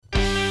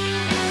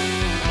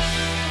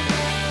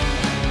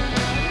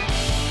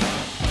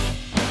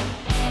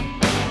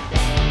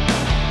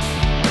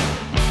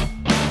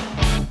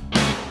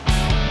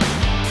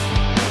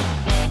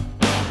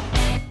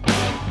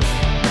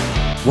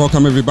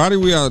Welcome everybody.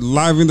 We are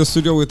live in the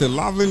studio with the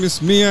lovely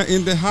Miss Mia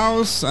in the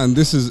house, and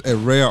this is a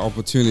rare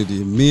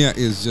opportunity. Mia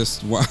is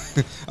just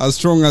as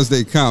strong as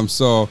they come,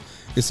 so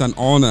it's an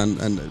honor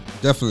and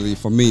definitely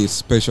for me, it's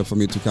special for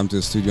me to come to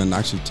the studio and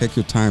actually take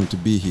your time to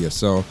be here.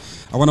 So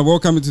I want to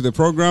welcome you to the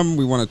program.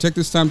 We want to take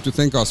this time to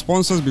thank our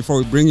sponsors before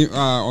we bring you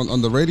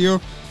on the radio.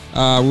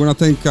 We want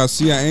to thank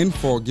CIN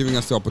for giving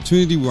us the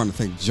opportunity. We want to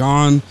thank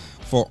John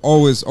for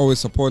always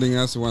supporting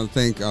us. We want to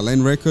thank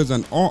Lane Records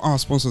and all our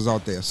sponsors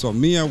out there. So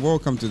Mia,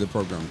 welcome to the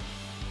program.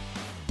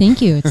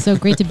 Thank you. It's so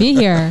great to be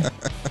here.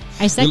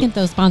 I second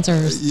those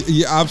sponsors.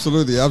 Yeah,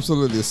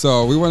 absolutely.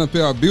 So we want to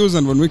pay our bills,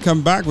 and when we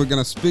come back, we're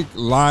going to speak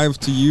live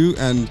to you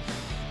and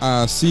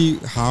see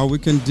how we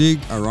can dig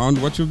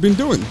around what you've been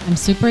doing. I'm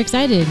super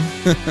excited.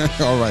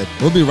 All right.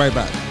 We'll be right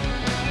back.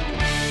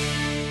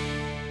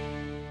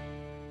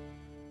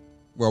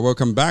 Well,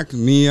 welcome back,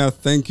 Mia.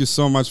 Thank you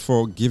so much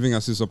for giving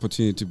us this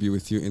opportunity to be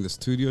with you in the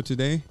studio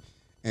today.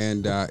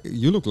 And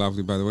you look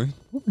lovely, by the way.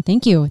 Ooh,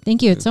 thank you.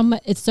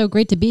 It's so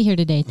great to be here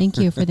today. Thank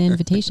you for the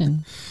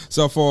invitation.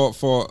 So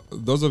for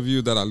those of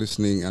you that are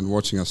listening and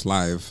watching us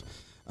live,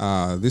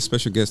 this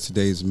special guest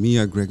today is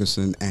Mia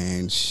Gregerson,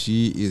 and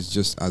she is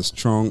just as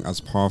strong,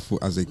 as powerful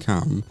as they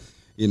come.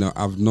 You know,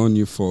 I've known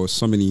you for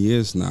so many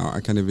years now.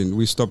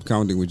 We stopped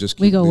counting.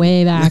 We go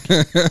way back.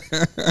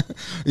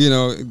 You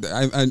know,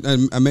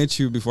 I met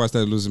you before I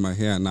started losing my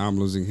hair. Now I'm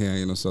losing hair,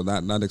 you know, so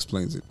that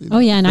explains it. You know? Oh,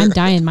 yeah, and I'm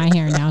dyeing my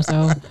hair now,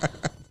 so.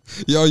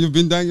 Yo, you've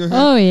been dyeing your hair?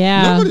 Oh,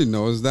 yeah. Nobody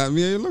knows that,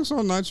 Mia. You look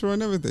so natural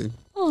and everything.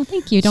 Oh,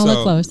 thank you. Don't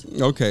look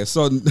close. Okay,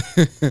 so,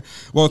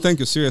 well, thank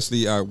you.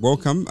 Seriously,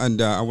 welcome.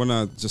 And I want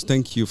to just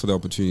thank you for the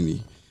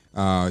opportunity.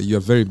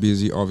 You're very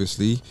busy,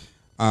 obviously.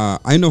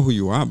 I know who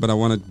you are, but I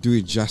want to do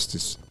it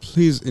justice.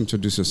 Please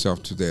introduce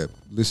yourself to the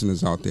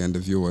listeners out there and the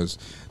viewers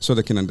so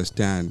they can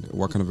understand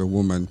what kind of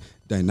a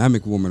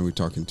dynamic woman we're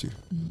talking to.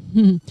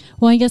 Mm-hmm.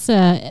 Well, I guess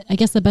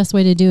the best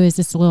way to do is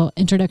just a little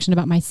introduction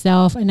about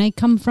myself. And I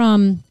come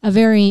from a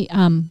very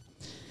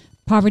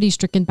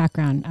poverty-stricken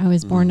background. I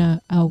was born a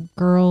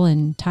girl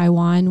in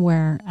Taiwan,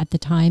 where at the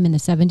time in the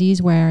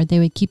 70s, where they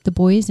would keep the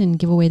boys and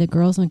give away the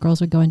girls, and the girls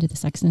would go into the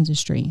sex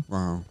industry.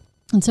 Wow.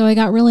 And so I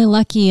got really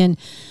lucky, and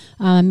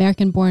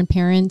American-born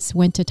parents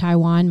went to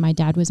Taiwan. My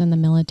dad was in the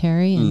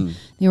military, and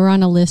they were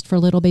on a list for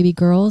little baby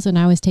girls, and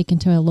I was taken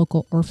to a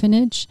local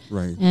orphanage,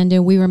 right.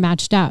 And we were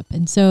matched up.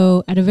 And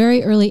so at a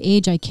very early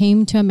age, I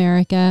came to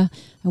America.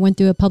 I went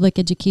through a public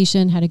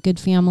education, had a good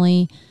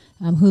family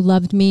who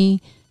loved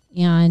me,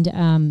 and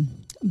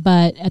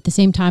but at the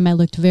same time, I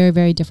looked very,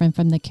 very different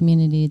from the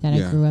community that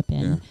I grew up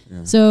in.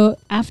 Yeah. So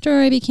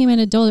after I became an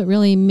adult, it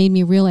really made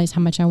me realize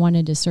how much I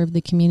wanted to serve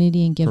the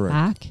community and give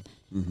back.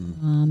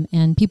 Mm-hmm.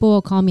 And people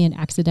will call me an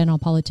accidental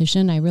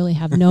politician. I really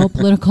have no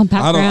political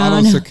background. I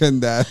don't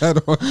second that.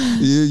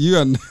 You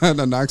are not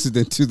an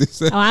accident to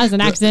this. Oh, I was an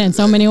accident in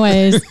so many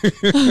ways.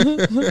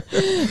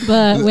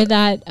 But with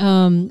that,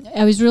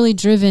 I was really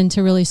driven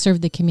to really serve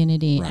the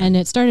community. Right. And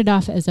it started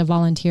off as a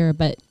volunteer,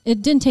 but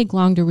it didn't take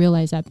long to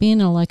realize that being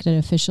an elected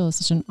official is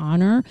such an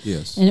honor.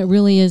 Yes. And it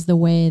really is the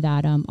way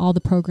that all the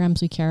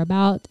programs we care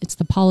about, it's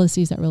the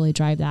policies that really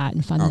drive that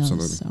and fund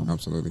those. So.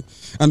 Absolutely.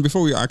 And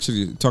before we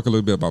actually talk a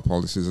little bit about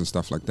policies and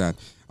stuff like that,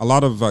 a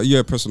lot of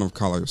you're a person of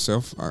color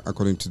yourself,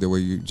 according to the way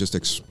you just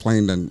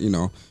explained, and you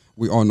know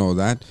we all know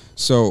that.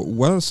 So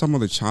what are some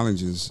of the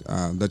challenges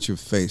that you've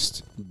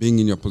faced being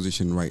in your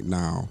position right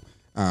now,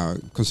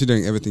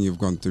 considering everything you've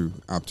gone through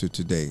up to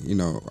today? You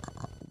know,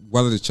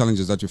 what are the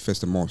challenges that you face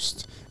the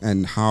most,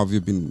 and how have you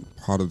been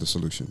part of the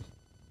solution?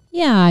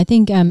 Yeah, I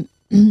think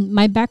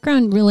my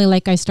background really,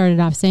 like I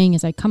started off saying,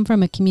 is I come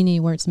from a community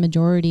where it's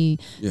majority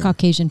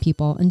Caucasian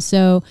people, and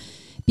so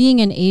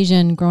being an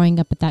Asian growing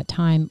up at that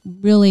time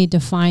really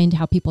defined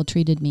how people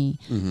treated me.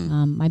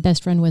 Mm-hmm. My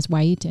best friend was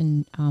white,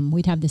 and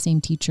we'd have the same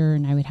teacher,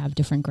 and I would have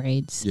different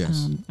grades.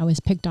 Yes. I was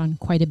picked on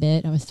quite a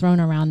bit. I was thrown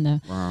around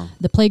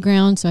the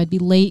playground, so I'd be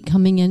late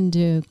coming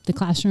into the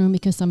classroom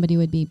because somebody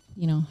would be,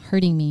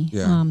 hurting me.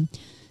 Yeah.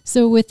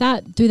 So with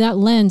that, through that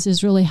lens,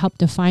 has really helped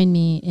define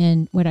me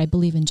in what I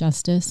believe in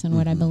justice and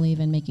what I believe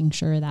in making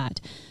sure that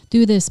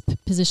through this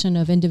position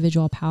of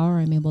individual power,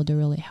 I'm able to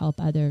really help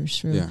others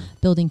through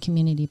building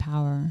community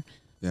power.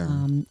 Yeah.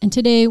 And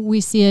today we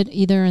see it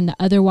either in the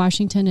other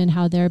Washington and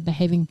how they're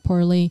behaving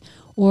poorly,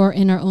 or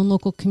in our own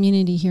local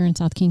community here in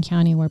South King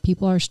County, where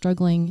people are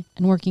struggling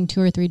and working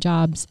 2 or 3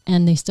 jobs,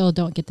 and they still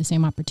don't get the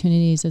same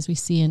opportunities as we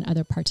see in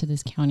other parts of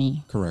this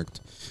county. Correct.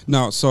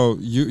 Now, so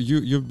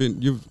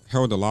you've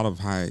held a lot of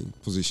high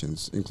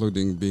positions,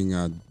 including being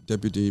a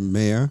deputy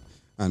mayor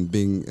and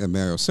being a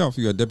mayor yourself.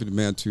 You're a deputy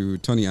mayor to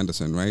Tony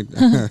Anderson, right?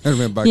 I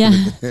remember back in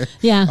the day.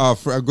 Yeah.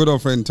 A good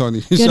old friend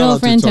Tony. Good old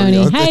friend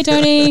Tony. Hi,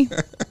 Tony.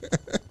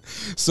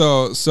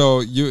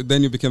 So you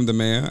became the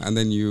mayor, and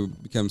then you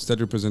became state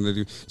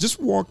representative. Just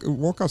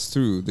walk us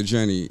through the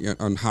journey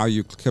on how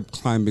you kept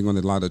climbing on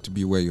the ladder to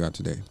be where you are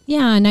today.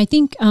 Yeah, and I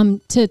think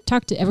to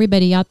talk to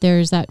everybody out there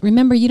is that,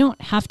 remember, you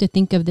don't have to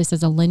think of this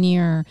as a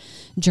linear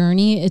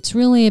journey. It's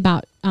really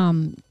about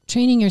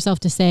training yourself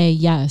to say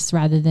yes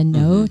rather than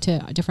no to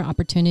different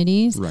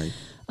opportunities. Right.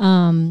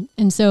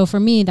 And so for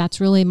me, that's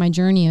really my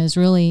journey, is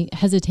really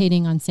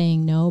hesitating on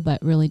saying no,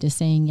 but really just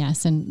saying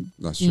yes and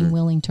being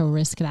willing to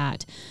risk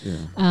that.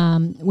 Yeah.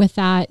 With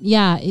that,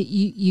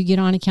 you get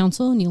on a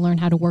council and you learn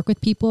how to work with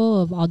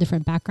people of all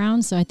different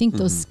backgrounds. So I think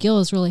those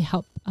skills really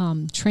help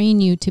train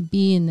you to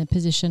be in the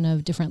position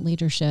of different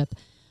leadership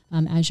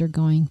as you're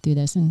going through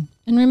this. And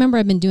remember,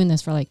 I've been doing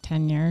this for like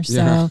 10 years.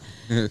 Yeah. So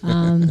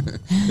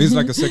it's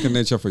like a second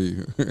nature for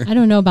you. I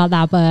don't know about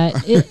that,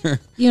 but it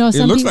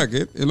looks like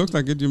it. It looks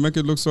like it. You make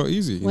it look so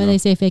easy. When they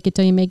say fake it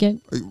till you make it.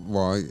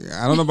 Well,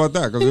 I don't know about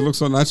that because it looks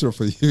so natural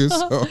for you.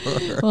 So.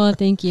 Well,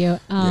 thank you.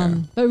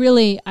 But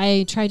really,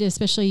 I try to,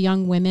 especially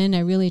young women, I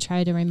really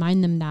try to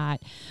remind them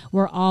that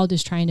we're all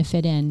just trying to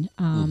fit in.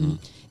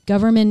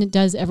 Government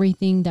does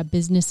everything that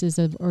businesses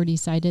have already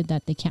decided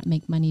that they can't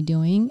make money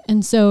doing.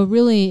 And so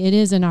really it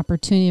is an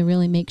opportunity to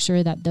really make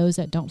sure that those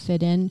that don't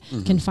fit in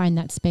can find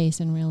that space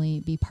and really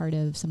be part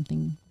of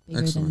something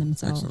bigger than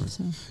themselves.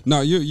 So.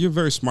 No, you're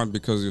very smart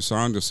because you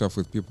surround yourself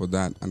with people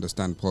that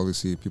understand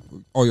policy.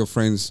 People, all your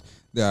friends,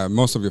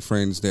 most of your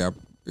friends, they are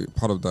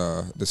part of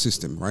the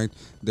system, right?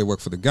 They work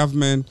for the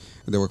government,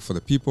 they work for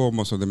the people.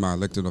 Most of them are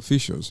elected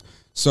officials.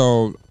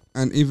 So,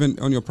 and even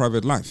on your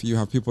private life, you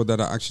have people that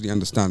actually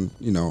understand,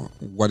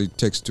 what it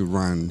takes to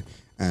run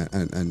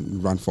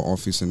and run for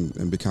office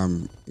and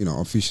become,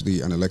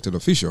 officially an elected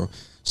official.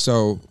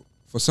 So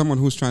for someone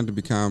who's trying to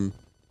become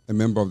a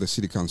member of the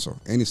city council,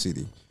 any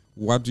city,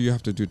 what do you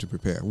have to do to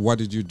prepare? What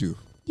did you do?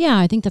 Yeah,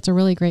 I think that's a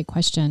really great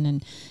question.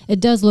 And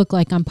it does look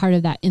like I'm part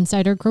of that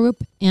insider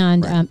group.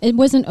 And it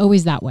wasn't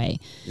always that way.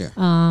 Yeah.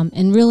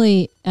 And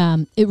really,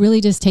 it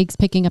really just takes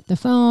picking up the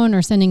phone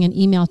or sending an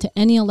email to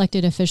any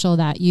elected official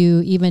that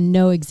you even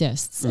know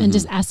exists and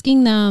just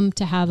asking them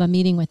to have a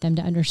meeting with them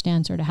to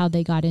understand sort of how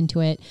they got into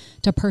it,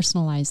 to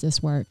personalize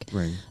this work.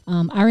 Right.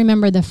 I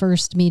remember the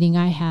first meeting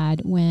I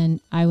had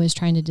when I was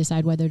trying to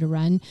decide whether to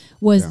run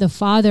was the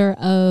father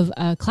of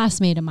a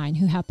classmate of mine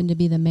who happened to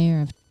be the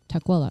mayor of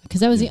Tukwila,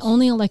 because I was the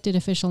only elected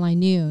official I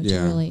knew to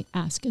really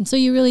ask. And so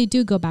you really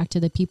do go back to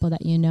the people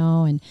that you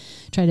know and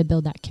try to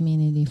build that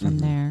community from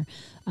there.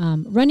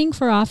 Running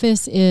for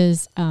office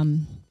is,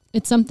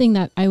 it's something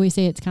that I always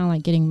say it's kind of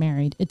like getting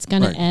married. It's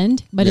going to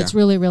end, but it's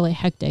really, really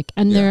hectic.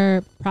 And there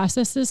are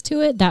processes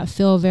to it that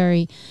feel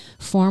very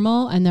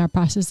formal, and there are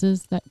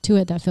processes to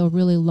it that feel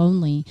really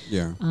lonely.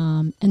 Yeah.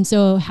 And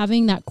so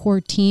having that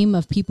core team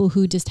of people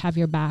who just have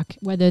your back,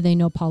 whether they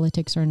know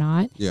politics or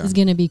not, is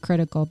going to be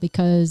critical,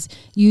 because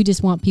you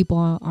just want people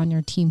on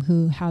your team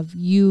who have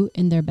you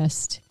in their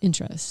best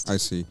interest. I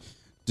see.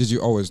 Did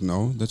you always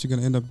know that you're going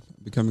to end up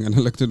becoming an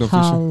elected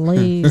official?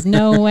 Please,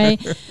 no way.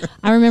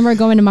 I remember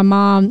going to my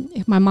mom.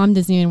 My mom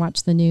doesn't even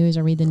watch the news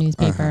or read the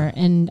newspaper.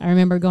 And I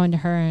remember going to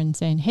her and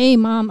saying, "Hey,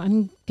 Mom,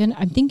 I'm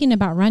thinking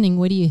about running.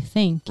 What do you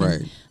think?"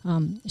 Right.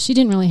 And, she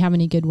didn't really have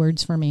any good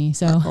words for me.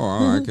 So,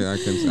 I can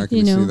see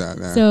that.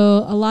 Yeah.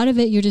 So a lot of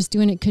it, you're just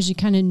doing it because you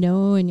kind of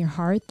know in your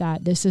heart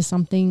that this is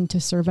something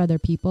to serve other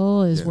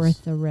people is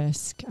worth the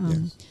risk.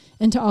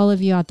 And to all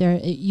of you out there,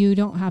 you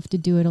don't have to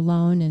do it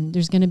alone. And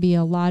there's going to be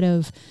a lot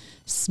of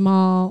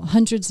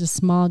hundreds of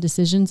small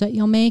decisions that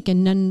you'll make,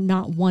 and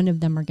not one of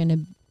them are going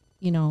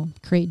to,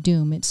 create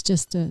doom. It's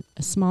just a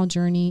small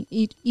journey.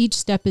 Each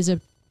step is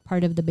a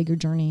part of the bigger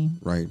journey.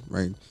 Right.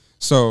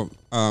 So,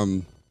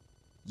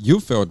 you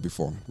failed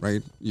before,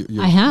 right?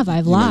 I have.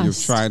 I've lost.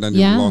 You've tried and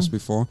you've lost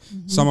before.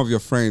 Some of your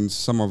friends,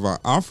 some of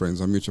our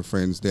friends, our mutual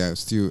friends, they are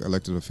still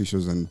elected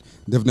officials and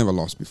they've never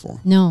lost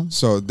before. No.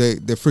 So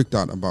they freaked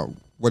out about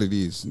what it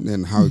is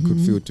and how it could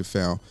feel to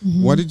fail.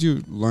 What did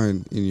you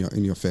learn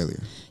in your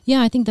failure?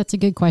 Yeah, I think that's a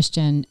good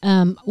question.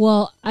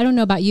 Well, I don't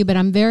know about you, but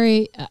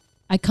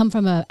I come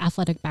from an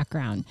athletic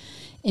background.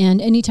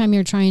 And anytime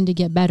you're trying to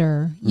get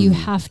better, you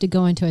have to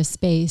go into a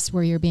space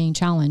where you're being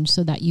challenged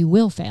so that you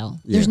will fail.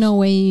 There's no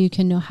way you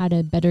can know how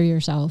to better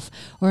yourself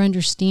or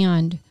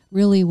understand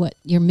really what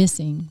you're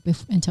missing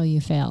until you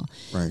fail.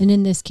 Right. And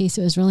in this case,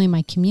 it was really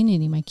my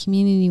community. My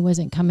community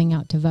wasn't coming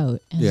out to vote.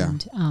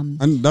 And,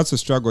 and that's a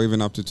struggle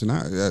even up to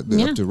tonight,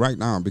 up to right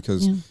now,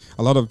 because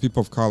a lot of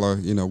people of color,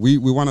 we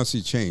want to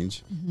see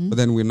change, but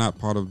then we're not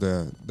part of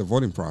the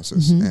voting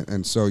process.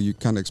 And so you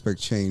can't expect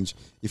change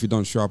if you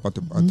don't show up at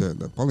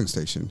the polling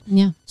station.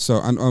 Yeah.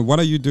 So, and what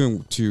are you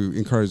doing to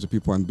encourage the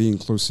people and be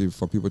inclusive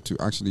for people to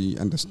actually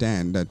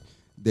understand that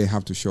they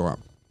have to show up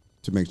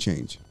to make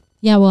change?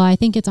 Yeah, well, I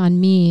think it's on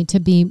me to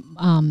be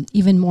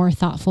even more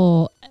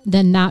thoughtful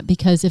than that,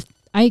 because if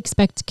I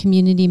expect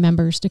community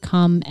members to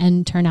come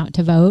and turn out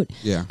to vote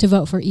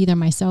for either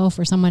myself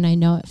or someone I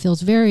know, it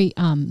feels very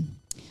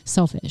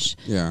selfish.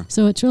 Yeah.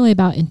 So it's really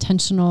about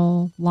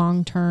intentional,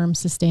 long-term,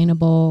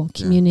 sustainable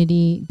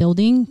community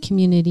building,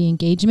 community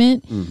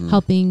engagement,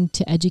 helping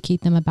to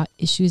educate them about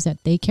issues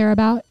that they care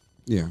about.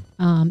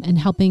 and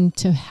helping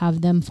to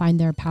have them find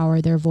their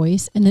power, their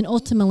voice. And then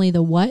ultimately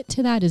the what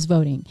to that is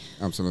voting.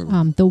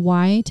 Absolutely. The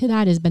why to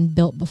that has been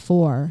built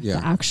before the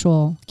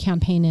actual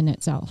campaign in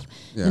itself.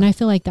 And I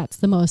feel like that's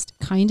the most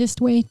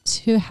kindest way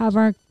to have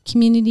our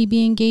community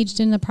be engaged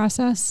in the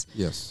process.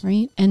 Yes.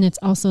 Right. And it's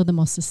also the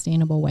most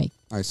sustainable way.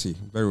 I see.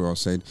 Very well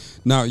said.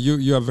 Now,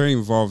 you are very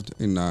involved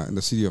in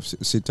the city of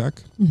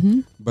SeaTac,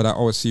 but I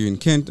always see you in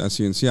Kent. I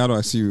see you in Seattle.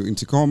 I see you in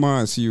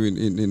Tacoma. I see you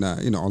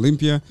in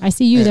Olympia. I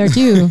see you there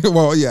too.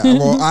 Well, yeah.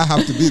 Well, I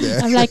have to be there.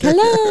 I'm like,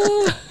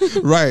 hello.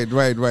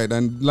 Right.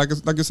 And like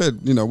I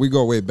said, we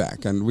go way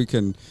back, and we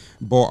can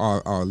bore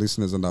our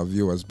listeners and our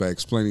viewers by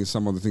explaining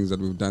some of the things that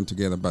we've done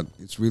together. But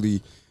it's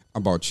really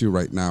about you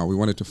right now. We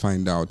wanted to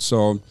find out.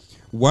 So,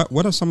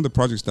 what are some of the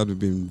projects that we've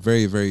been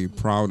very, very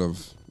proud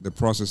of? The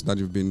process that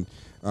you've been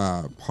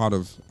part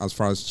of as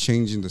far as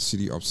changing the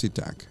city of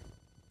SeaTac.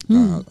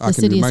 The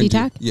city of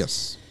SeaTac?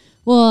 Yes.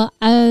 Well,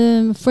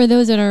 for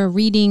those that are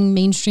reading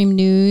mainstream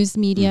news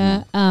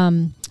media,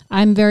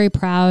 I'm very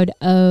proud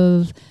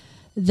of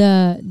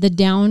the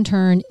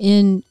downturn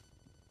in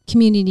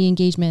community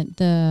engagement,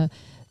 the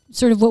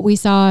sort of what we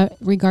saw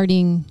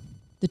regarding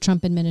the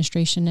Trump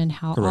administration and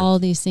how all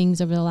these things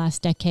over the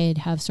last decade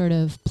have sort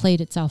of played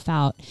itself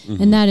out.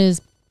 And that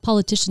is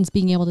politicians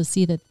being able to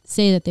say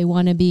that they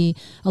want to be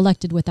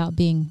elected without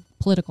being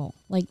political.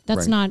 Like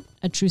that's not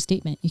a true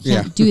statement. You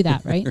can't do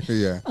that, right?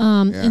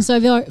 And so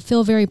I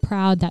feel very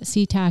proud that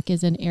SeaTac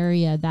is an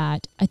area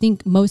that I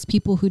think most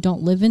people who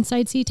don't live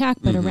inside SeaTac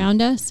but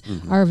around us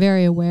are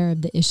very aware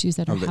of the issues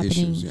that are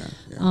happening.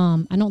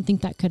 I don't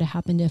think that could have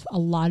happened if a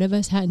lot of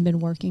us hadn't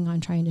been working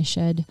on trying to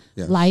shed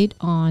light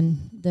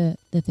on the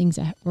things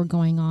that were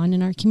going on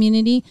in our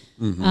community.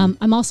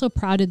 I'm also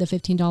proud of the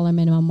 $15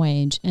 minimum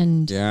wage.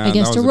 And I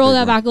guess to roll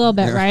that back a little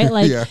bit, right?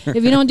 Like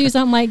if you don't do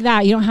something like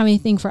that, you don't have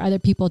anything for other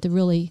people to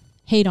really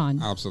hate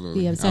on.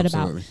 Absolutely. Be upset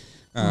about.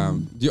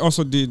 You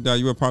also did,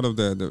 you were part of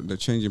the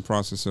changing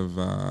process of,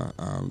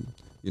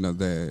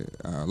 the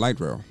light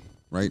rail,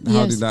 right?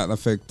 How did that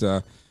affect,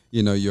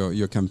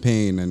 your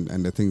campaign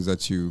and the things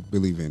that you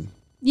believe in?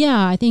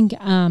 Yeah, I think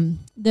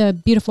the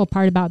beautiful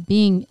part about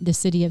being the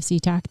city of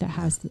SeaTac that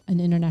has an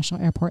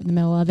international airport in the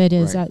middle of it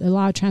is that a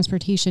lot of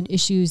transportation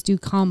issues do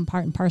come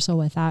part and parcel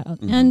with that,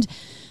 and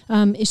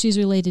issues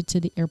related to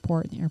the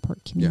airport and the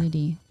airport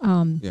community.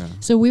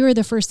 So we were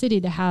the first city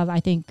to have, I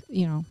think,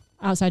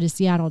 outside of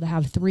Seattle, to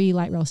have 3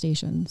 light rail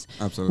stations.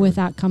 Absolutely. With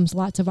that comes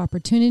lots of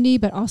opportunity,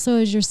 but also,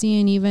 as you're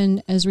seeing,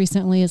 even as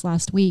recently as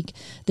last week,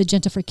 the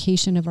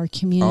gentrification of our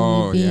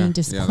community being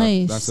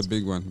displaced. That's a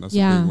big one. That's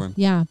a big one.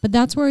 Yeah, but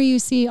that's where you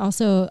see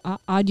also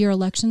odd year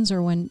elections,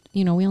 or when,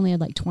 we only had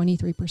like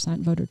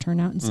 23% voter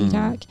turnout in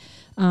SeaTac.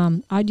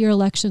 Odd year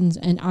elections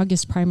and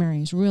August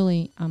primaries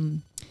really,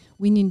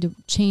 we need to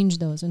change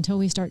those. Until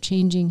we start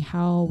changing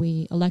how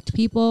we elect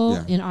people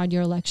in odd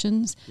year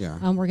elections,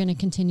 we're going to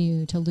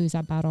continue to lose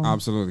that battle.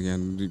 Absolutely,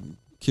 and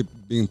keep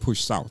being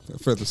pushed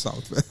further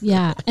south.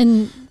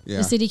 And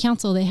the city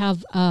council, they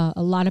have a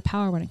lot of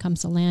power when it comes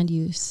to land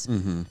use.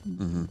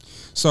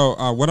 So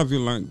what have you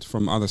learned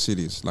from other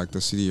cities, like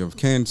the city of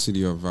Kent,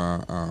 city of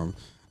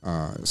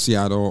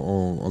Seattle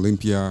or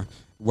Olympia?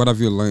 What have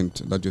you learned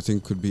that you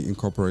think could be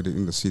incorporated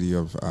in the city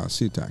of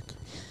SeaTac?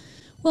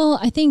 Well,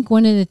 I think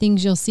one of the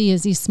things you'll see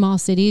is these small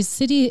cities.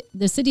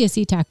 The city of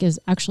SeaTac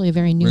is actually a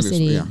very new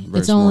city.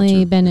 It's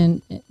only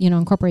been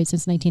incorporated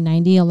since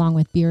 1990, along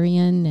with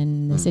Burien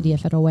and the city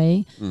of Federal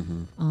Way.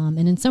 And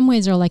in some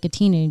ways, they're like a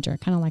teenager,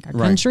 kind of like our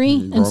country.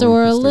 And so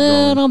we're a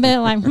little bit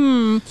like,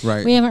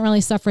 we haven't really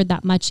suffered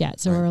that much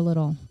yet. So we're a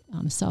little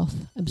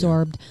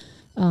self-absorbed.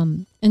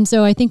 And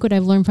so I think what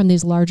I've learned from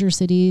these larger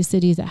cities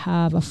that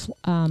have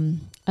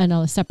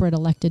a separate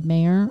elected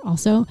mayor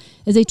also,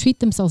 is they treat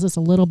themselves as a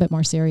little bit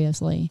more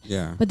seriously.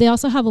 But they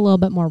also have a little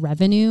bit more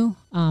revenue,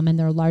 and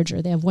they're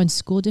larger. They have one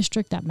school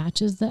district that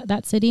matches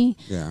that city,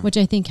 which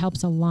I think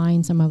helps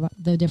align some of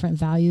the different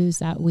values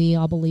that we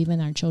all believe in.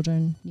 Our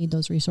children need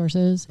those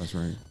resources. That's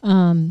right.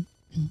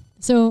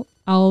 So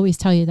I'll always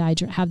tell you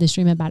that I have this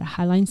dream about a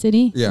Highline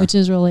city, which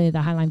is really the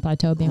Highline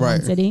Plateau being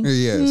one city.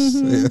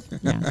 Yes.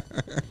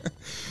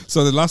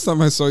 So the last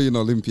time I saw you in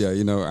Olympia,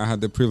 I had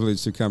the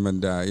privilege to come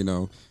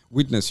and,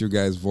 witness you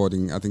guys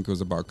voting. I think it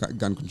was about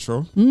gun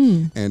control.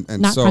 And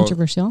not so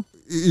controversial.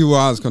 It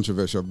was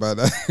controversial, but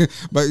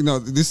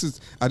this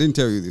is, I didn't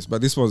tell you this,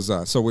 but this was,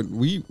 so when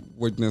we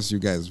witnessed you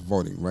guys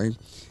voting, right?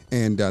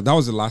 And that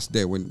was the last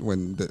day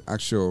when the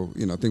actual,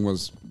 thing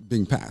was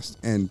being passed.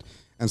 And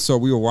so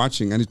we were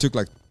watching, and it took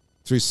like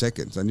 3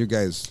 seconds, and you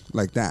guys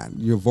like that,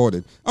 you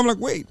voted. I'm like,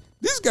 wait,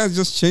 these guys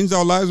just changed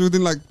our lives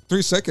within like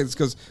 3 seconds,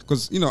 because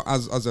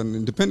as an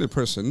independent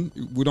person,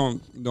 we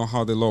don't know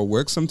how the law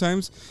works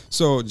sometimes.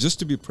 So just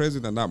to be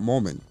present at that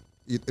moment,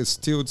 it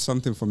instilled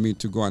something for me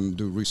to go and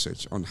do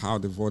research on how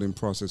the voting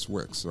process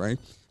works, right?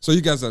 So you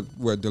guys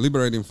were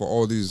deliberating for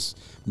all these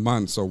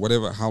months or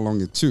whatever, how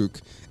long it took,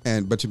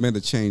 but you made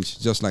the change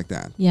just like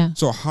that. Yeah.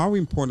 So how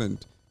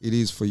important it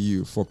is for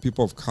you, for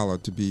people of color,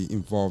 to be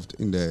involved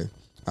in the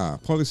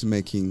policy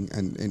making,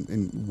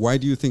 and why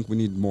do you think we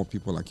need more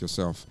people like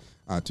yourself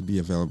to be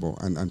available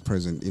and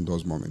present in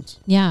those moments.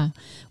 Yeah.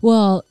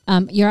 Well,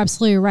 you're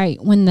absolutely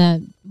right. When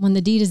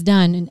the deed is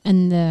done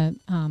and the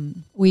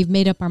we've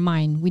made up our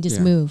mind, we just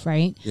move,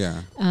 right?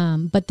 Yeah.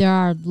 But there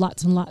are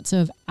lots and lots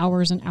of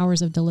hours and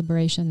hours of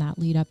deliberation that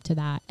lead up to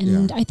that.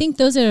 And I think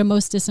those that are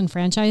most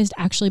disenfranchised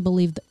actually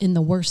believe in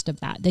the worst of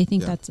that. They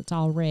think it's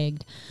all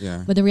rigged.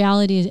 Yeah. But the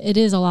reality is it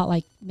is a lot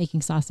like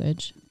making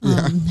sausage.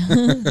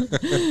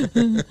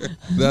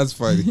 That's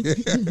funny.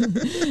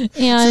 And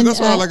see, that's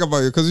what I like about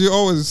you, because you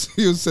always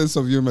use sense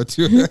of humor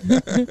too.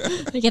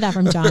 I get that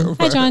from John.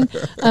 Hi, John.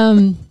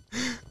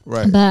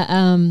 Right. But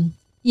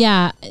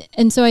yeah,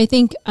 and so I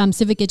think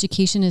civic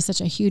education is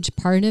such a huge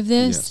part of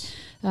this.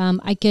 Yes.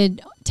 I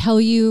could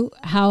tell you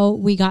how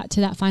we got to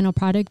that final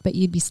product, but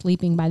you'd be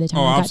sleeping by the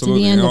time I got to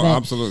the end of it.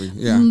 Absolutely,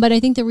 yeah. But I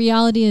think the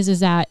reality is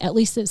that at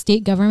least at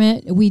state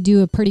government, we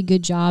do a pretty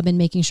good job in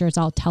making sure it's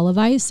all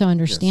televised, so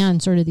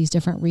understand sort of these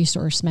different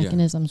resource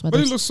mechanisms. But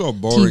it looks so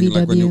boring,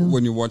 TVW. like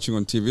when you're watching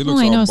on TV, it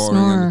looks all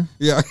boring.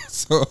 And,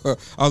 so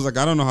I was like,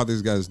 I don't know how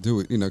these guys do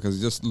it, because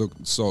it just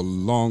looked so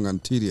long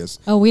and tedious.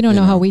 Oh, we don't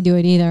know how we do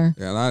it either.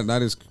 Yeah,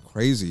 that is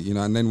crazy,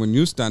 and then when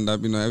you stand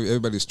up,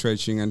 everybody's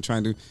stretching and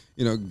trying to,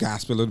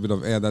 gasp a little bit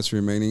of air that's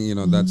remaining,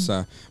 that's,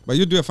 but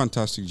you do a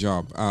fantastic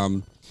job.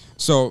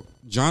 So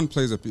John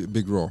plays a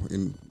big role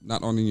in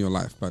not only in your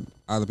life, but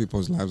other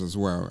people's lives as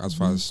well, as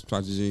far as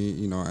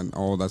strategy, and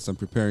all that stuff,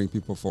 preparing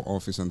people for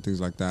office and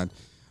things like that.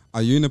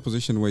 Are you in a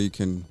position where you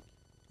can,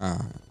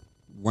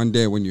 one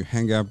day when you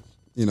hang up,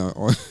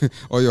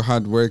 or your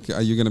hard work,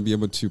 are you going to be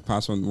able to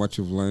pass on what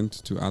you've learned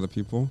to other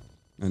people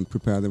and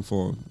prepare them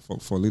for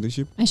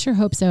leadership? I sure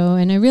hope so.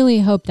 And I really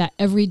hope that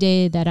every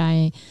day that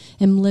I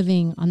am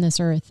living on this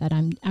earth, that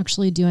I'm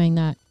actually doing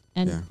that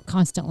and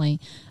constantly.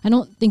 I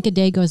don't think a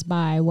day goes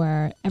by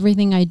where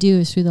everything I do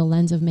is through the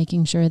lens of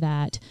making sure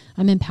that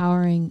I'm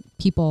empowering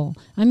people.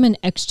 I'm an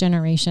X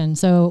generation.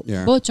 So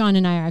both John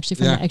and I are actually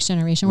from the X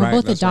generation. We're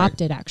both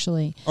adopted,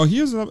 actually. Oh, he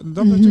is adopted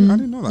too? I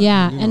didn't know that.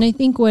 Yeah. And I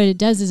think what it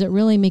does is it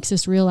really makes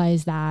us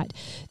realize that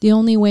the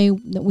only way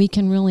that we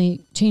can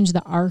really change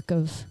the arc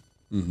of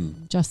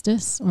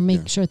justice or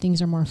make sure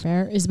things are more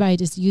fair is by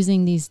just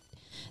using these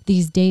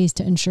days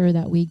to ensure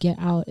that we get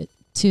out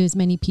to as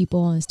many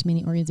people and as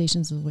many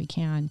organizations as we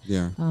can.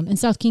 Yeah. In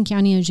South King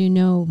County, as you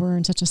know, we're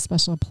in such a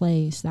special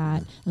place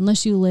that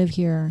unless you live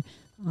here,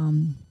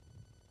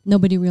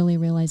 nobody really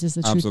realizes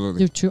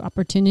the true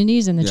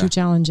opportunities and the true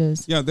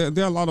challenges. Yeah,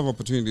 there are a lot of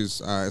opportunities,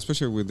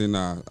 especially within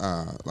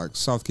like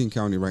South King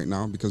County right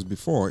now, because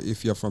before,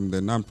 if you're from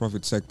the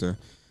nonprofit sector,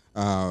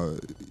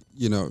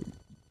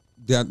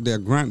 there are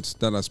grants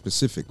that are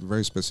specific,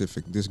 very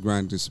specific. This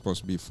grant is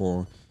supposed to be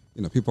for,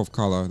 people of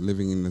color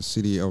living in the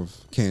city of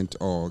Kent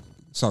or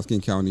South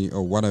King County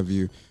or what have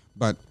you.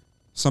 But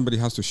somebody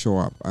has to show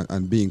up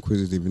and be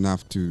inquisitive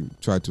enough to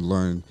try to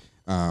learn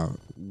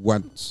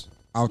what's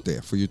out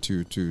there for you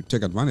to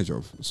take advantage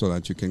of, so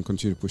that you can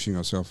continue pushing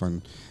yourself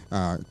and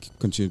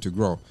continue to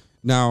grow.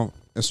 Now,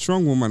 a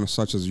strong woman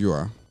such as you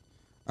are,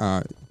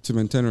 to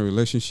maintain a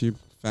relationship,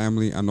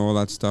 family, and all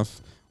that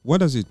stuff, what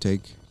does it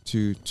take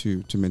to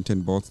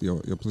maintain both your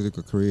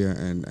political career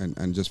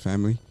and just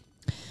family?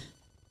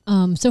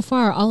 So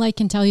far, all I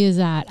can tell you is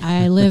that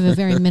I live a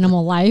very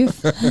minimal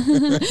life.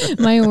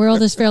 My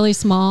world is fairly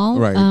small.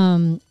 Right.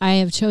 I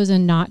have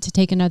chosen not to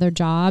take another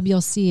job.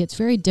 You'll see it's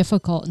very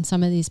difficult in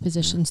some of these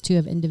positions to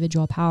have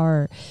individual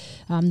power.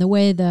 The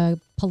way the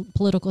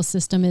political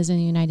system is in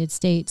the United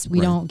States,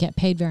 we don't get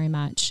paid very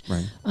much.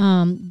 Right.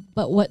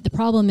 But what the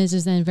problem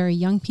is then very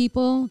young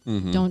people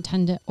don't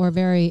tend to, or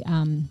very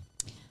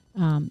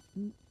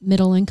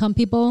middle income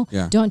people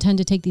don't tend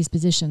to take these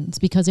positions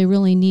because they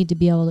really need to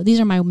be able to, these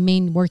are my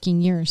main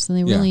working years, so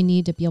they really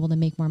need to be able to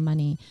make more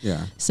money.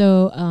 Yeah.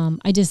 So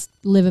I just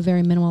live a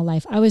very minimal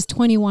life. I was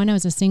 21. I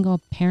was a single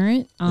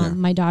parent.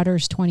 My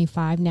daughter's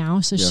 25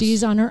 now, so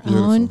she's on her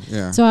own.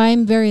 Yeah. So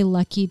I'm very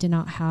lucky to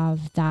not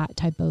have that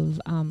type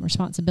of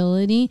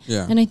responsibility.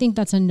 Yeah. And I think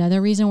that's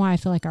another reason why I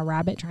feel like a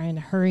rabbit trying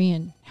to hurry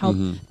and help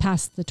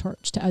pass the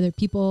torch to other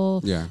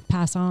people,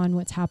 pass on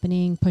what's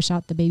happening, push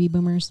out the baby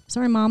boomers.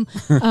 Sorry, Mom.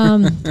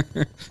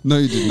 No,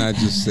 you did not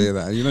just say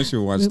that. She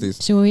will watch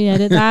this. Should we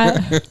edit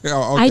that?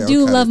 I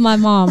do love my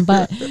mom,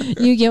 but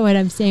you get what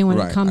I'm saying when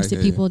it comes to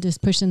people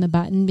just pushing the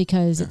button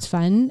because it's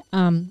fun.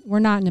 We're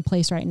not in a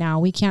place right now.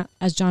 We can't,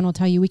 as John will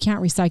tell you, we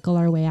can't recycle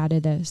our way out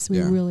of this.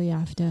 We really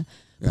have to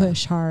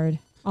push hard.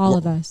 All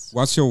of us.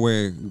 What's your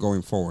way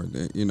going forward?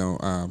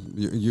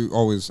 You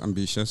always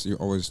ambitious. You're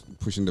always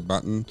pushing the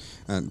button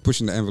and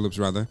pushing the envelopes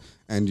rather,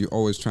 and you're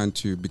always trying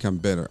to become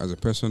better as a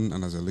person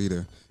and as a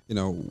leader.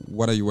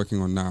 What are you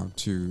working on now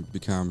to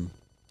become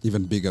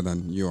even bigger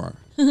than you are?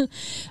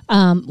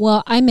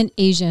 Well, I'm an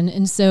Asian,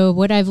 and so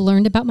what I've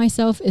learned about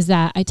myself is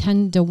that I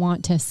tend to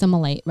want to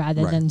assimilate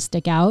rather than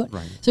stick out.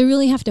 Right. So I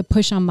really have to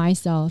push on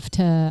myself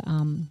to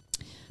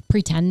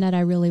pretend that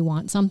I really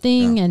want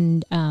something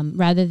and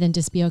rather than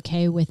just be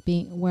okay with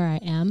being where I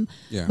am.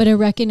 Yeah. But I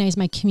recognize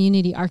my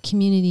community, our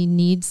community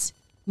needs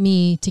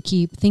me to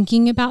keep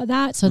thinking about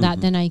that so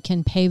that then I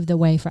can pave the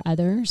way for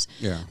others.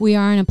 Yeah. We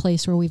are in a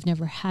place where we've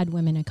never had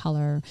women of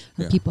color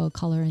or people of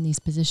color in these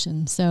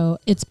positions. So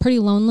it's pretty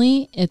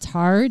lonely. It's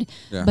hard,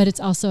 but it's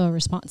also a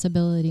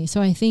responsibility.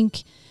 So I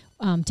think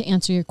to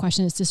answer your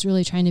question, it's just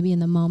really trying to be in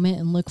the moment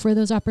and look for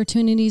those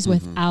opportunities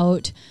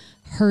without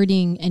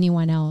hurting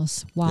anyone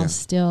else while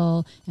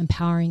still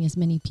empowering as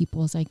many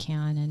people as I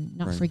can and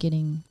not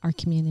forgetting our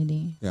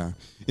community. Yeah.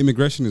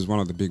 Immigration is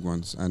one of the big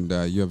ones, and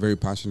you're very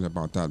passionate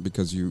about that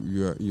because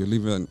you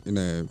live in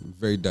a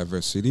very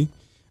diverse city,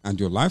 and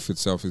your life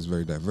itself is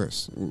very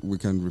diverse. We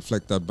can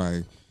reflect that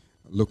by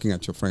looking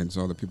at your friends,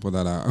 all the people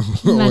that are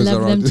always I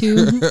love around them too.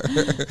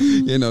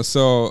 you know,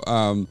 so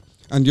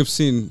and you've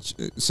seen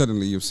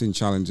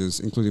challenges,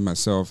 including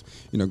myself,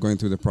 you know, going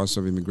through the process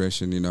of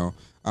immigration. You know,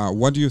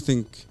 what do you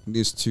think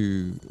needs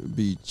to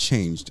be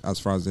changed as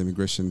far as the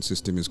immigration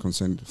system is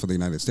concerned for the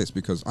United States?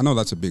 Because I know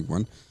that's a big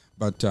one,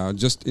 but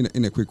just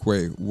in a quick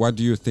way, what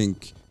do you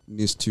think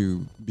needs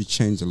to be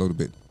changed a little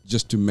bit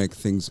just to make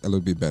things a little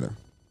bit better?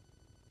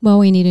 Well,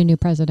 we need a new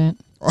president.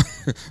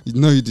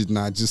 No, you did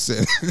not. Just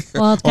say.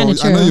 Well, it's kind of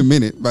true. I know you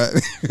mean it, but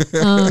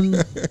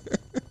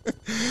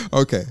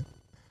okay.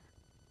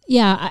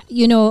 Yeah,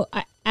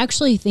 I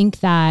actually think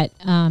that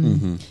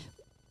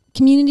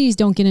communities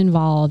don't get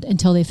involved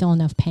until they feel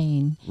enough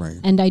pain. Right.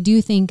 And I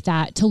do think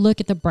that to look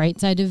at the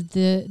bright side of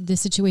the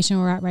situation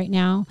we're at right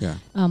now,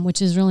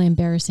 which is really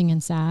embarrassing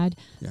and sad,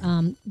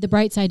 the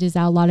bright side is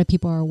that a lot of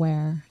people are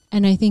aware.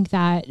 And I think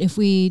that if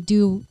we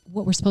do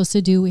what we're supposed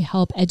to do, we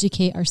help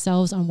educate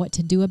ourselves on what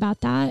to do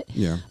about that,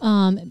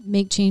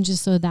 make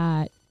changes so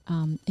that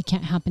it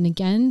can't happen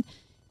again,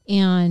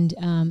 and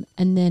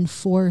then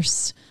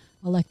force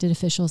elected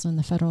officials in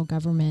the federal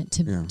government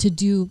to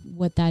do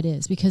what that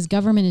is, because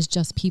government is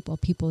just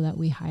people that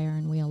we hire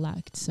and we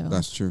elect. So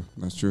that's true.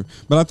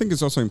 But I think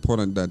it's also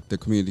important that the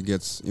community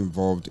gets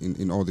involved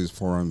in all these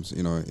forums,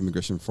 you know,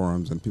 immigration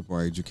forums, and people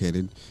are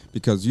educated,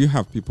 because you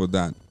have people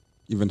that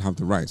even have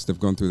the rights. They've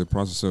gone through the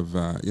process of,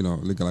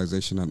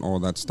 legalization and all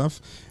that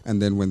stuff.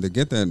 And then when they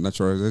get their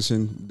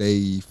naturalization,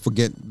 they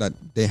forget that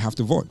they have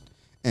to vote.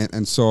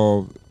 And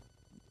so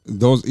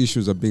those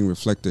issues are being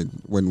reflected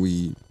when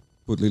we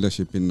put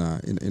leadership in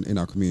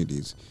our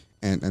communities.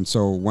 And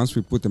so once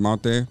we put them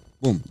out there,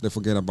 boom, they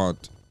forget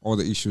about all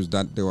the issues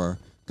that they were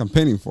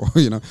campaigning for,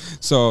 you know.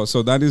 So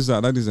that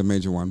is a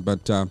major one.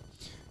 But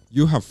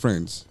you have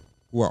friends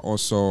who are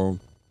also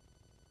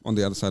on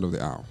the other side of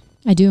the aisle.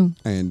 I do.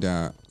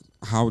 And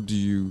how do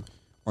you,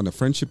 on the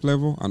friendship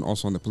level and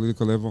also on the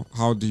political level,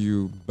 how do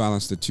you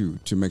balance the two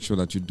to make sure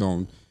that you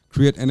don't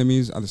create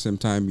enemies, at the same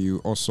time you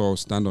also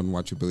stand on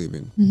what you believe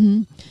in?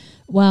 Mm-hmm.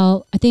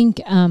 Well, I think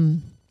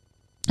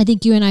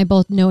you and I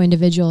both know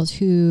individuals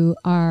who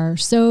are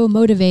so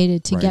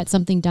motivated to get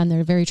something done.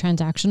 They're very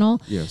transactional,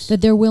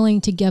 that they're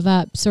willing to give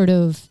up sort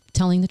of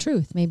telling the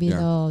truth. Maybe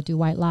they'll do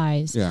white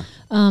lies.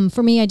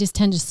 For me, I just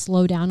tend to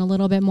slow down a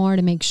little bit more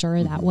to make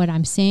sure that what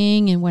I'm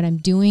saying and what I'm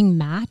doing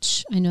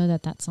match. I know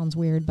that sounds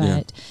weird,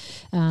 but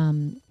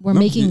we're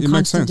making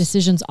constant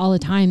decisions all the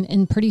time.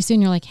 And pretty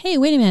soon you're like, hey,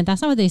 wait a minute,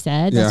 that's not what they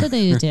said. That's what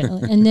they did.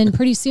 And then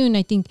pretty soon,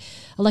 I think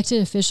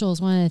elected officials,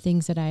 one of the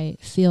things that I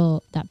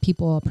feel that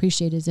people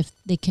appreciate is if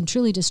they can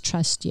truly just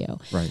trust you.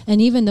 Right.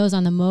 And even those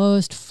on the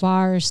most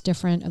farthest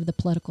different of the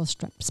political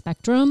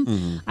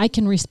spectrum, I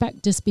can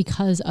respect just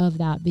because of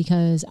that,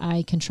 because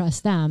I can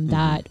trust them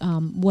that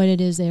what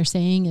it is they're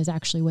saying is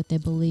actually what they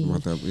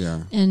believe.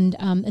 And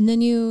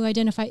then you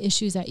identify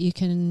issues that you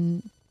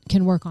can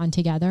work on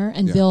together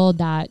and build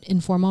that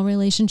informal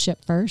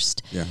relationship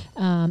first.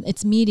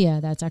 It's media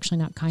that's actually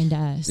not kind to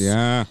us.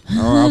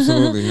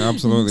 Absolutely.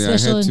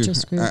 Special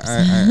interest groups.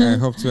 I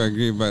hope to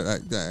agree,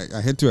 but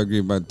I hate to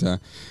agree, but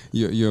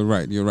you're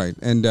right.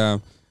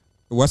 And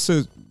what's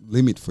the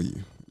limit for you?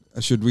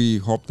 Should we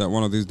hope that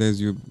one of these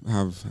days you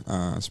have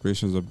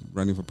aspirations of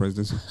running for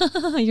presidency?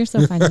 You're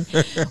so funny.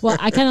 Well,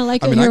 I kind of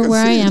like it here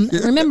where I am.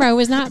 Remember, I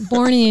was not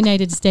born in the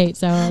United States,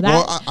 so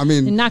that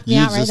knocked me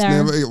out right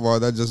there.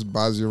 That just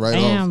bars you right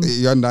off.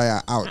 You and I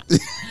are out.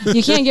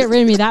 You can't get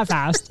rid of me that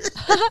fast.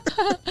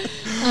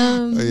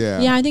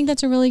 I think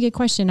that's a really good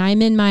question.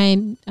 I'm in my,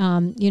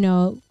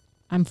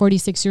 I'm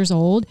 46 years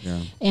old,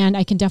 and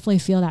I can definitely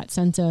feel that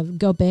sense of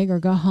go big or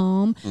go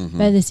home.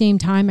 But at the same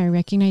time, I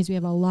recognize we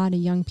have a lot of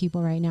young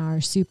people right now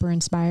are super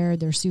inspired.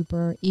 They're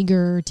super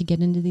eager to get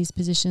into these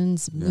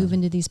positions, move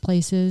into these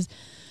places.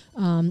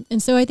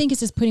 And so I think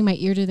it's just putting my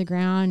ear to the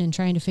ground and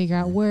trying to figure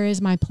out where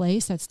is my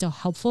place that's still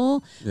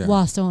helpful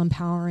while still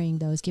empowering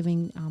those,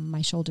 giving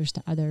my shoulders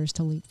to others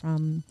to leap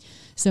from.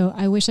 So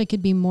I wish I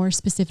could be more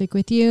specific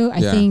with you.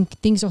 I think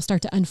things will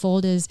start to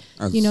unfold as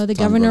the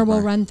governor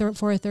will run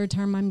for a third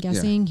term. I'm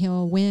guessing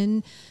he'll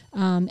win.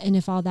 And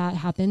if all that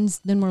happens,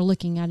 then we're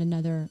looking at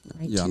another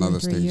 2 or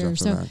 3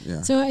 years.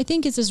 So I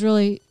think it's just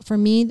really, for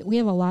me, we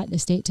have a lot in the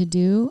state to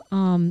do.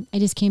 I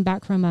just came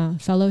back from a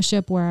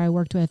fellowship where I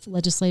worked with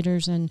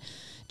legislators and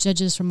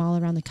judges from all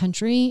around the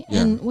country.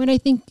 And what I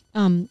think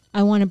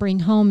I want to bring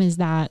home is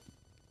that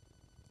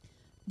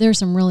there's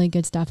some really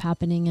good stuff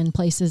happening in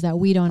places that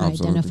we don't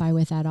identify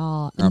with at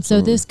all. And so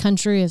this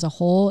country as a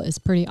whole is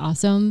pretty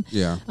awesome.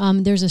 Yeah.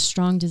 There's a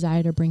strong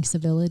desire to bring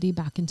civility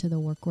back into the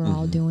work we're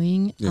all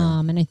doing. Yeah.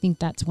 And I think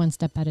that's one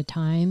step at a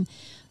time.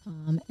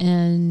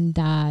 And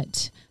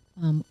that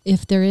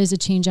if there is a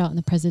change out in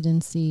the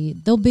presidency,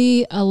 there'll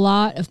be a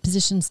lot of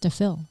positions to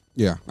fill.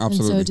 Yeah,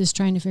 absolutely. And so just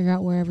trying to figure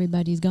out where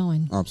everybody's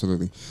going.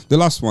 Absolutely. The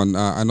last one,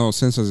 I know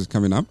census is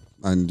coming up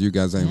and you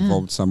guys are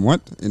involved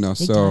somewhat, you know,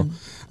 Big so,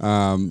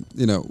 time.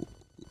 you know,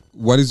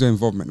 what is your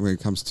involvement when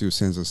it comes to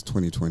census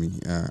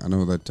 2020? I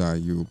know that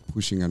you're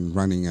pushing and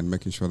running and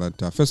making sure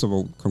that, first of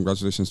all,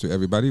 congratulations to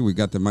everybody. We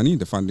got the money,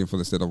 the funding for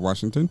the state of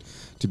Washington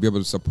to be able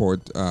to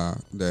support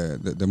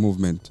the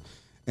movement.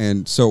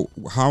 And so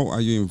how are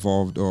you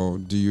involved, or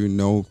do you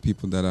know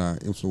people that are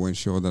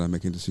influential that are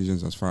making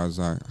decisions as far as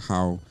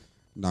how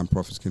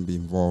nonprofits can be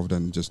involved,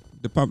 and just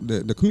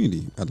the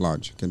community at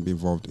large can be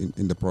involved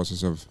in the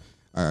process of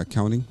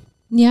counting?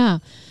 Yeah.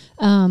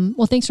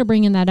 Well, thanks for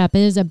bringing that up.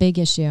 It is a big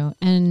issue.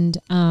 And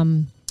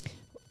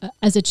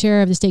as a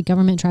chair of the State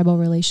Government Tribal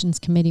Relations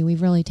Committee,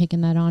 we've really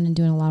taken that on and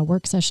doing a lot of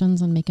work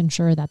sessions and making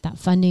sure that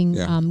funding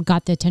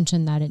got the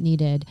attention that it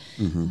needed.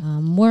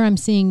 Where I'm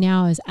seeing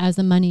now is as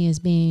the money is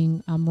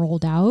being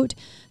rolled out,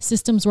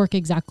 systems work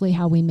exactly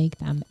how we make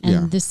them.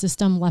 And this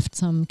system left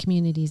some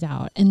communities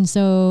out. And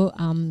so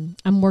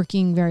I'm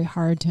working very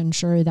hard to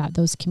ensure that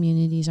those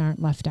communities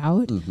aren't left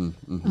out.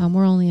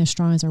 We're only as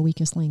strong as our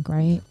weakest link,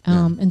 right?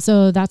 And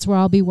so that's where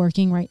I'll be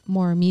working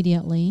more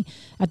immediately.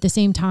 At the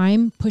same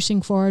time,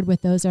 pushing forward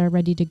with those that are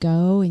ready to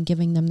go and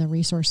giving them the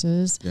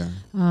resources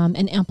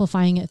and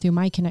amplifying it through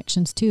my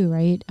connections too,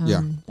 right?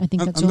 I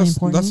think that's really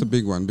important. That's a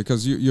big one,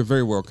 because you're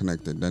very well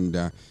connected,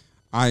 and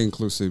I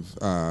inclusive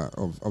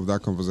of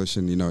that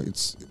conversation. You know,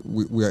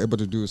 we are able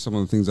to do some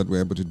of the things that we're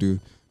able to do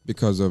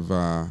because of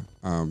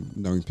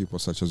knowing people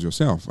such as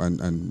yourself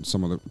and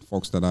some of the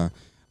folks that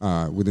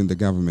are within the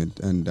government,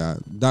 and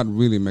that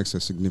really makes a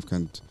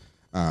significant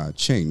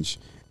change.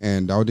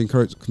 And I would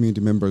encourage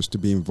community members to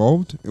be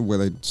involved,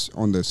 whether it's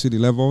on the city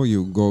level,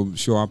 you go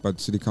show up at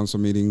city council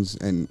meetings,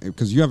 and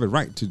because you have a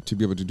right to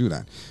be able to do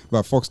that.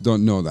 But folks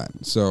don't know that.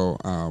 So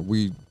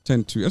we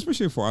tend to,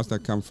 especially for us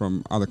that come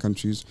from other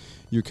countries,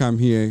 you come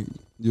here,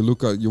 you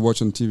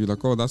watch on TV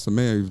like, oh, that's the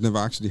mayor. You've never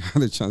actually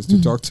had a chance to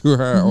talk to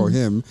her or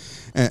him.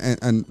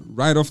 And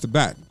right off the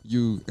bat,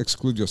 you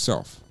exclude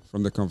yourself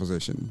from the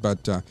conversation.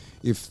 But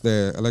if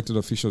the elected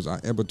officials are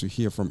able to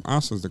hear from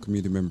us as the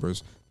community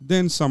members,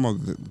 then some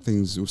of the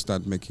things will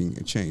start making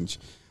a change.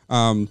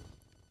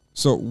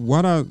 So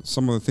what are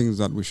some of the things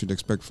that we should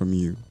expect from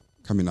you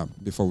coming up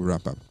before we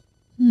wrap up?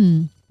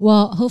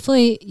 Well,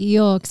 hopefully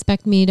you'll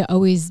expect me to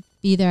always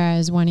be there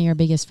as one of your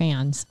biggest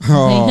fans.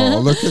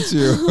 Oh, look at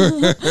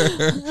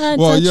you.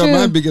 Well, you're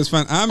my biggest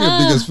fan. I'm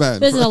your biggest fan.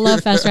 This is a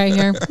love fest right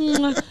here.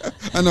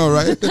 I know,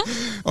 right?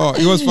 Oh,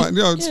 it was fun.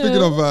 You know,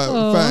 speaking of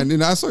fan, you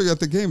know, I saw you at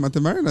the game, at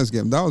the Mariners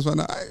game. That was fun.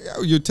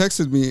 You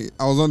texted me.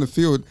 I was on the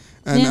field,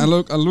 and I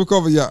look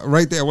over. Yeah,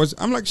 right there.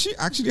 I'm like, she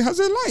actually has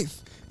a life.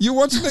 You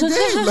watching the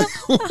game?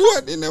 Like,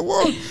 what in the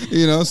world?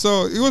 You know.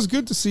 So it was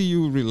good to see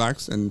you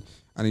relax and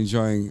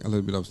enjoying a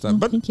little bit of stuff.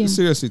 But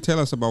seriously, tell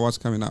us about what's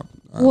coming up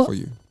for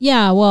you.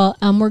 Yeah, well,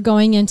 we're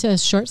going into a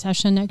short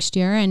session next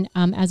year, and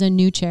as a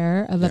new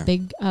chair of a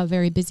big,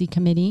 very busy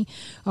committee,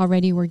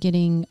 already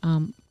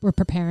we're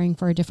preparing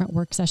for different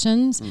work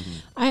sessions.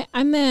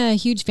 I'm a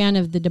huge fan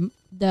of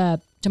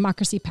the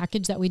democracy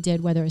package that we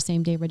did, whether it was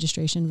same-day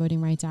registration,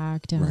 Voting Rights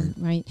Act,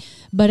 right?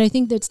 But I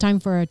think it's time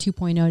for a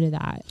 2.0 to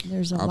that.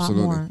 There's a lot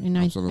more. And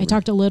I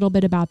talked a little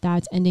bit about that.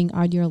 It's ending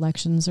odd-year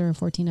elections. There are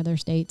 14 other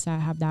states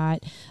that have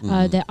that.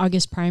 The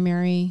August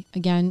primary,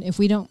 again, if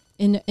we don't,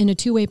 in a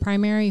two-way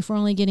primary, if we're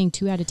only getting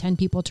 2 out of 10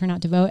 people turn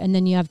out to vote, and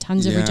then you have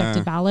tons of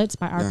rejected ballots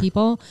by our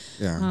people,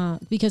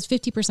 because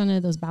 50%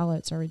 of those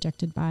ballots are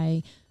rejected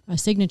by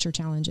signature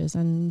challenges,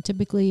 and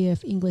typically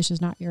if English is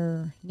not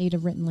your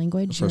native written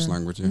language, first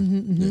language,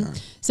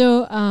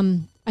 so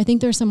I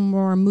think there's some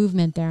more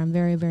movement there. I'm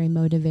very, very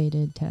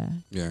motivated to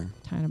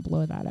kind of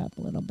blow that up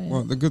a little bit.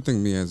 Well, the good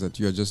thing, Mia, is that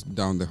you're just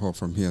down the hall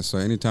from here, so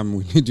anytime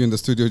we need you in the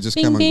studio, just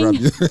come and grab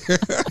you.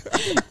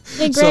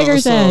 Hey,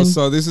 Gregerson.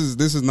 So this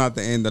is not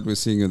the end that we're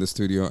seeing in the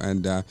studio,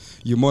 and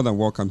you're more than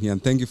welcome here,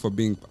 and thank you for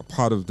being a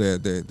part of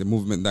the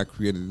movement that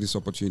created this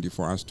opportunity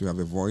for us to have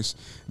a voice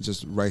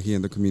just right here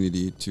in the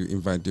community, to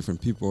invite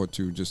different people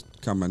to just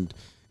come and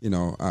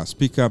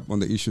speak up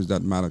on the issues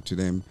that matter to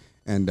them.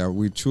 And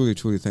we truly,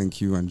 truly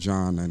thank you and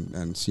John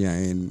and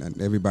CIN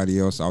and everybody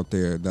else out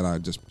there that are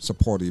just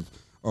supportive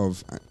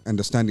of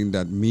understanding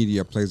that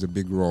media plays a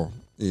big role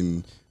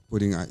in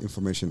putting our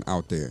information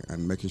out there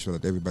and making sure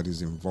that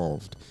everybody's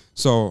involved.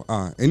 So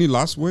any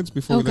last words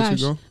before we let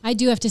you go? I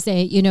do have to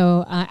say,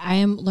 I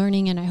am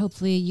learning, and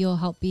hopefully you'll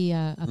help be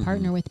a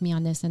partner with me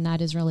on this, and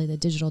that is really the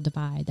digital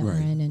divide that we're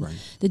in, and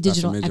the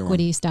digital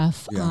equity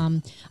stuff. Yeah.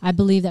 I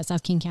believe that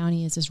South King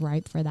County is just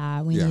ripe for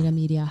that. We need a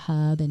media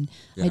hub, and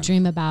I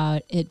dream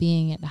about it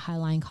being at the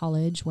Highline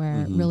College,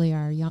 where really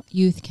our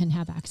youth can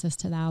have access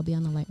to that. I'll be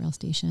on the light rail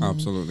station.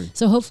 Absolutely. And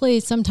so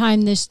hopefully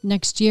sometime this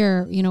next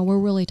year, we're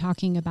really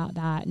talking about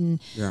that, and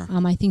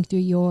I think through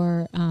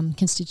your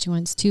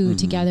constituents too,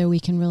 together we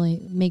can really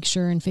make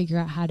sure and figure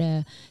out how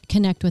to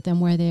connect with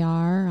them where they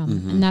are,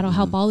 and that'll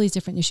help all these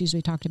different issues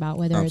we talked about,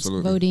 whether it's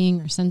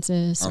voting or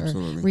census or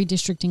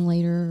redistricting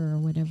later or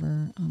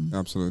whatever.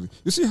 Absolutely.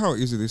 You see how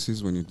easy this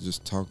is when you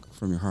just talk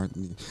from your heart.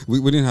 We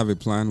didn't have a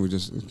plan. We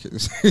just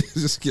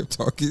just keep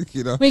talking.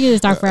 We can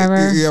just talk forever.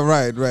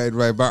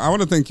 Right. But I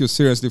want to thank you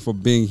seriously for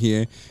being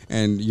here,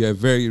 and you're a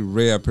very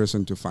rare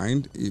person to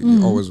find.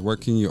 You're always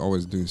working. You're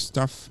always doing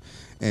stuff.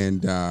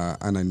 And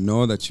I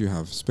know that you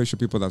have special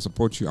people that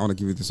support you. I want to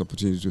give you this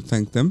opportunity to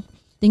thank them.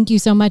 Thank you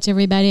so much,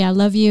 everybody. I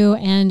love you,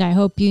 and I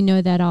hope you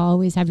know that I'll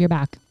always have your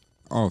back.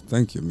 Oh,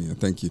 thank you, Mia.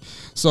 Thank you.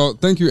 So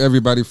thank you,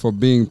 everybody, for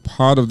being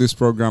part of this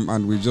program.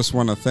 And we just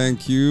want to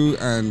thank you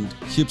and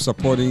keep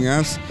supporting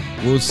us.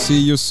 We'll see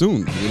you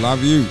soon. We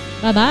love you.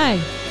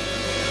 Bye-bye.